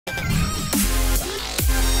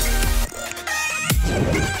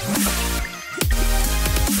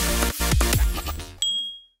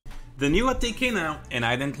The new update came out, and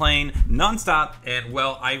I've been playing non-stop, and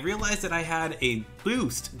well, I realized that I had a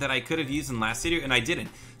boost that I could have used in last video, and I didn't.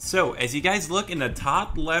 So, as you guys look in the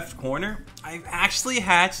top left corner, I've actually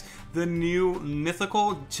hatched the new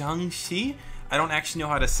mythical Jiangxi. I don't actually know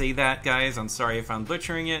how to say that, guys. I'm sorry if I'm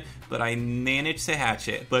butchering it, but I managed to hatch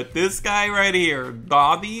it. But this guy right here,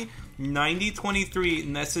 Bobby9023,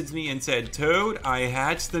 messaged me and said, Toad, I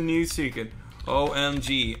hatched the new secret.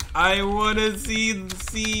 OMG, I wanna see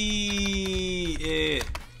it.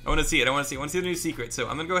 I wanna see the new secret. So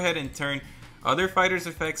I'm gonna go ahead and turn other fighters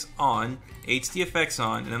effects on, HD effects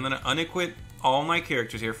on, and I'm gonna unequip all my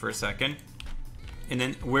characters here for a second. And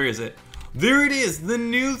then, where is it? There it is! The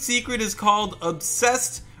new secret is called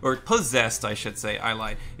Obsessed, or Possessed, I should say. I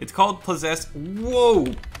lied. It's called Possessed.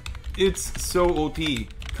 Whoa! It's so OP.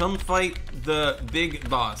 Come fight the big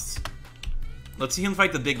boss. Let's see him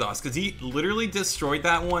fight the big boss, because he literally destroyed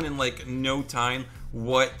that one in like no time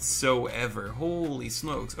whatsoever. Holy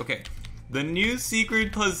smokes. Okay, the new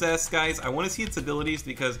secret Possessed, guys. I want to see its abilities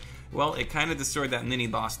because, well, it kind of destroyed that mini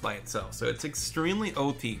boss by itself. So it's extremely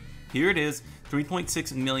OP. Here it is,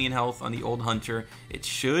 3.6 million health on the old hunter. It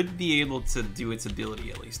should be able to do its ability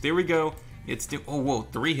at least. There we go. Oh, whoa,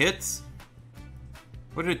 3 hits?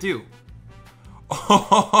 What did it do?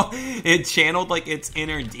 Oh, it channeled like its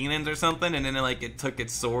inner demons or something, and then it took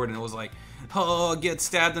its sword and it was like, oh, get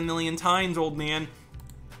stabbed 1,000,000 times, old man.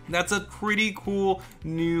 That's a pretty cool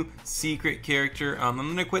new secret character. I'm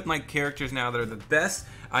gonna quit my characters now that are the best.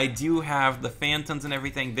 I do have the phantoms and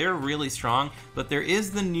everything. They're really strong, but there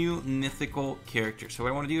is the new mythical character. So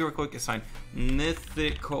what I want to do real quick is sign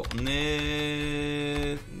mythical. How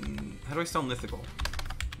do I spell mythical?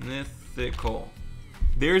 Mythical.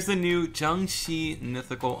 There's the new Jiangxi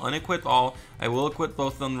mythical. Unequip all. I will equip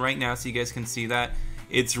both of them right now so you guys can see that.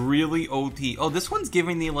 It's really OP. Oh, this one's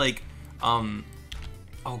giving me like, oh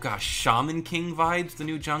gosh, Shaman King vibes, the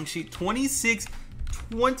new Jiangxi.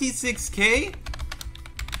 26K?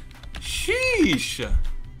 Sheesh!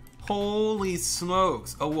 Holy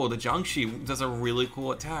smokes. Oh, whoa, the Jiangxi does a really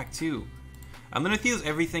cool attack too. I'm gonna fuse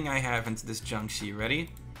everything I have into this Jiangxi. Ready?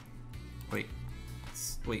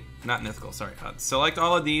 Wait, not mythical, sorry. Select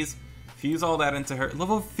all of these, fuse all that into her.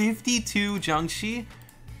 Level 52 Jiangxi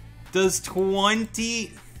does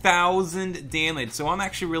 20,000 damage. So I'm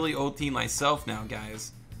actually really OT myself now,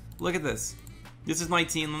 guys. Look at this. This is my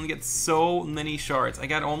team. I'm gonna get so many shards. I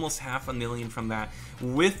got almost 500,000 from that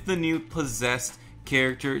with the new Possessed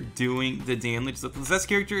character doing the damage. The Possessed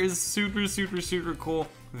character is super, super, super cool.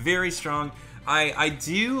 Very strong. I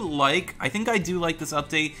think I do like this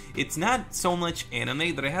update. It's not so much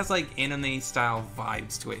anime, but it has like anime style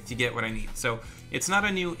vibes to it, if you get what I mean. So it's not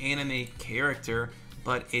a new anime character,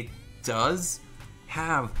 but it does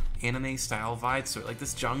have anime style vibes. So like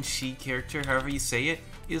this Jiangxi character, however you say it,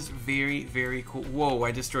 is very, very cool. Whoa,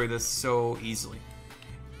 I destroyed this so easily.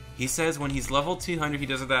 He says when he's level 200, he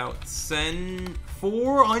does about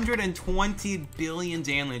 420 billion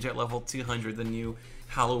damage at level 200, the new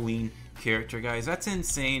Halloween character, guys. That's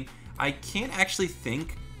insane. I can't actually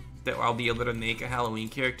think that I'll be able to make a Halloween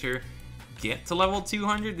character get to level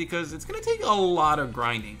 200 because it's going to take a lot of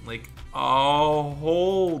grinding. Like a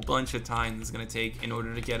whole bunch of time it's going to take in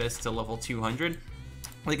order to get us to level 200.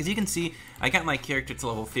 Like, as you can see, I got my character to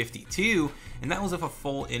level 52, and that was with a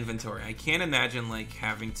full inventory. I can't imagine, like,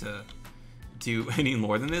 having to do any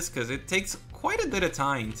more than this, because it takes quite a bit of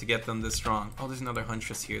time to get them this strong. Oh, there's another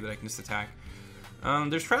Huntress here that I can just attack.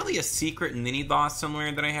 There's probably a secret mini-boss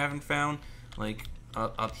somewhere that I haven't found. Like,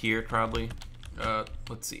 up here, probably.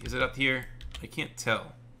 Let's see, is it up here? I can't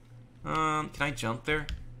tell. Can I jump there?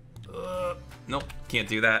 Nope, can't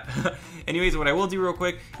do that. Anyways, what I will do real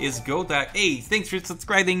quick is go back. Hey, thanks for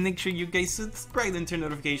subscribing. Make sure you guys subscribe and turn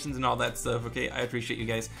notifications and all that stuff, okay? I appreciate you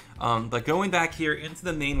guys. But going back here into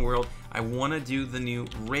the main world, I want to do the new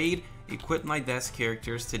raid, equip my best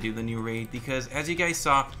characters to do the new raid, because as you guys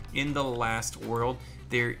saw in the last world,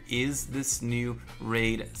 there is this new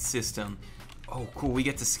raid system. Oh, cool, we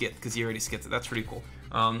get to skip, because he already skipped it. That's pretty cool.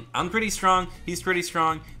 I'm pretty strong, he's pretty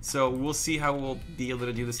strong, so we'll see how we'll be able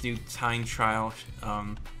to do this new time trial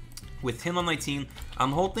with him on my team.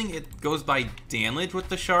 I'm hoping it goes by damage with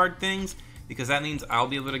the shard things, because that means I'll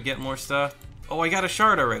be able to get more stuff. Oh, I got a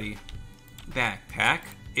shard already. Backpack.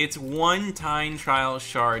 It's one time trial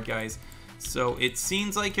shard, guys. So it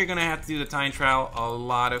seems like you're going to have to do the time trial a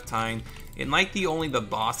lot of time. It might be only the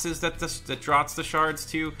bosses that drops the shards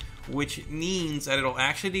to, which means that it'll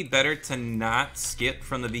actually be better to not skip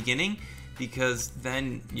from the beginning, because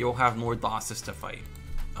then you'll have more bosses to fight.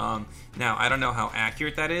 Now, I don't know how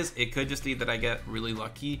accurate that is. It could just be that I get really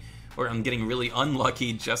lucky, or I'm getting really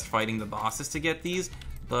unlucky just fighting the bosses to get these,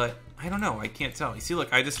 but I don't know. I can't tell. You see,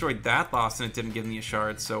 look, I destroyed that boss and it didn't give me a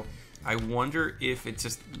shard, so I wonder if it's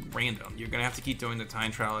just random. You're gonna have to keep doing the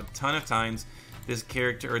time trial a ton of times. This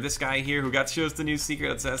character, or this guy here who got to show us the new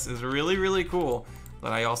secret obsessed, is really, really cool.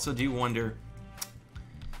 But I also do wonder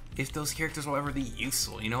if those characters will ever be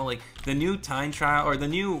useful. You know, like the new time trial or the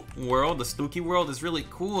new world, the spooky world, is really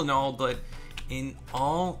cool and all, but in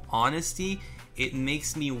all honesty, it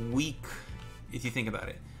makes me weak if you think about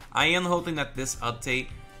it. I am hoping that this update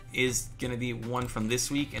is going to be one from this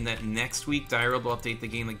week, and that next week Diarrhea will update the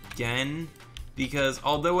game again, because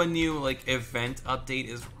although a new like event update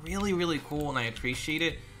is really, really cool and I appreciate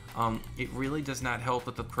it, it really does not help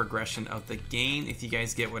with the progression of the game, if you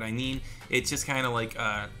guys get what I mean. It's just kind of like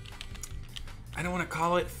I don't want to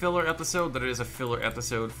call it filler episode, but it is a filler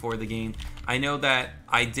episode for the game. I know that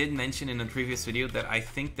I did mention in a previous video that I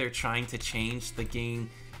think they're trying to change the game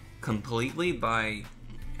completely by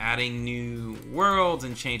adding new worlds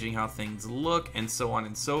and changing how things look and so on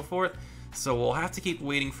and so forth. So we'll have to keep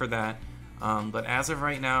waiting for that. But as of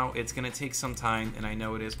right now, it's going to take some time, and I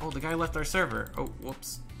know it is. Oh, the guy left our server. Oh,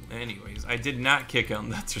 whoops. Anyways, I did not kick him,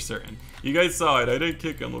 that's for certain. You guys saw it. I didn't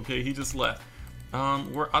kick him, okay? He just left.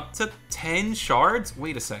 We're up to 10 shards?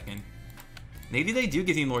 Wait a second. Maybe they do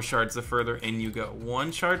give you more shards the further in you go.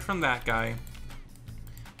 1 shard from that guy.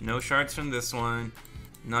 No shards from this one.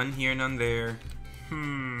 None here, none there.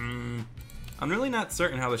 I'm really not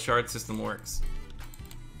certain how the shard system works.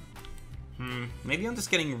 Maybe I'm just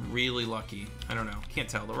getting really lucky. I don't know. Can't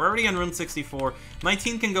tell. We're already on Rune 64. My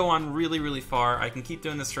team can go on really, really far. I can keep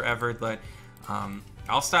doing this forever, but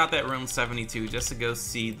I'll stop at Rune 72 just to go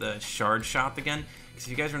see the shard shop again. Because if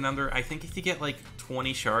you guys remember, I think if you get like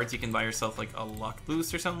 20 shards, you can buy yourself like a luck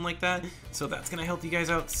boost or something like that. So that's going to help you guys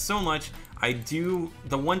out so much.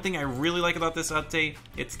 The one thing I really like about this update,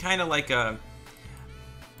 it's kind of like a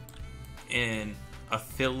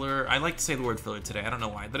filler. I like to say the word filler today, I don't know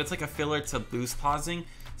why, but it's like a filler to boost pausing.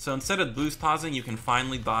 So instead of boost pausing, you can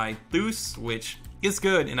finally buy boost, which is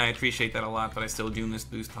good, and I appreciate that a lot, but I still do miss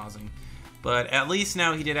boost pausing. But at least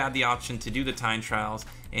now he did add the option to do the time trials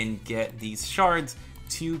and get these shards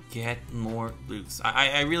to get more boosts.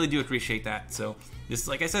 I really do appreciate that. So this,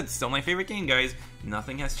 like I said, still my favorite game, guys.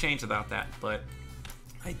 Nothing has changed about that, but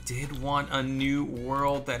I did want a new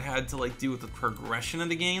world that had to like do with the progression of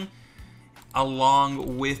the game,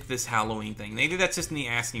 along with this Halloween thing. Maybe that's just me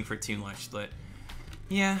asking for too much, but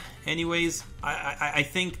yeah. Anyways, I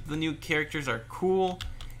think the new characters are cool.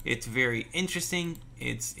 It's very interesting.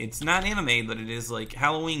 It's not anime, but it is like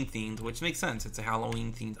Halloween themed, which makes sense. It's a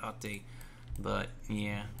Halloween themed update. But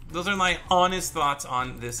yeah, those are my honest thoughts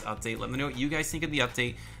on this update. Let me know what you guys think of the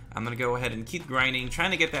update. I'm going to go ahead and keep grinding,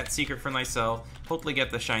 trying to get that secret for myself, hopefully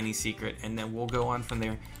get the shiny secret, and then we'll go on from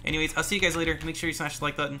there. Anyways, I'll see you guys later. Make sure you smash the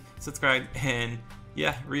like button, subscribe, and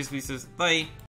yeah, Reese Pieces. Bye!